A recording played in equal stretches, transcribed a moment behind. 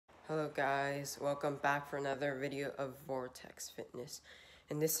Hello guys, welcome back for another video of Vortex Fitness.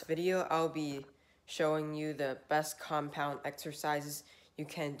 In this video, I'll be showing you the best compound exercises you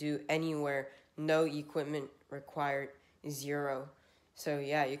can do anywhere, no equipment required, 0. So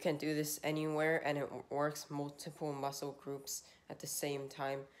yeah, you can do this anywhere and it works multiple muscle groups at the same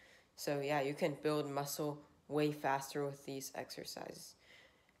time. So yeah, you can build muscle way faster with these exercises.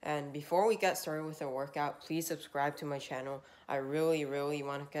 And before we get started with the workout, please subscribe to my channel. I really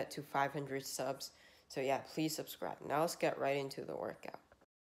want to get to 500 subs. So yeah, please subscribe. Now let's get right into the workout.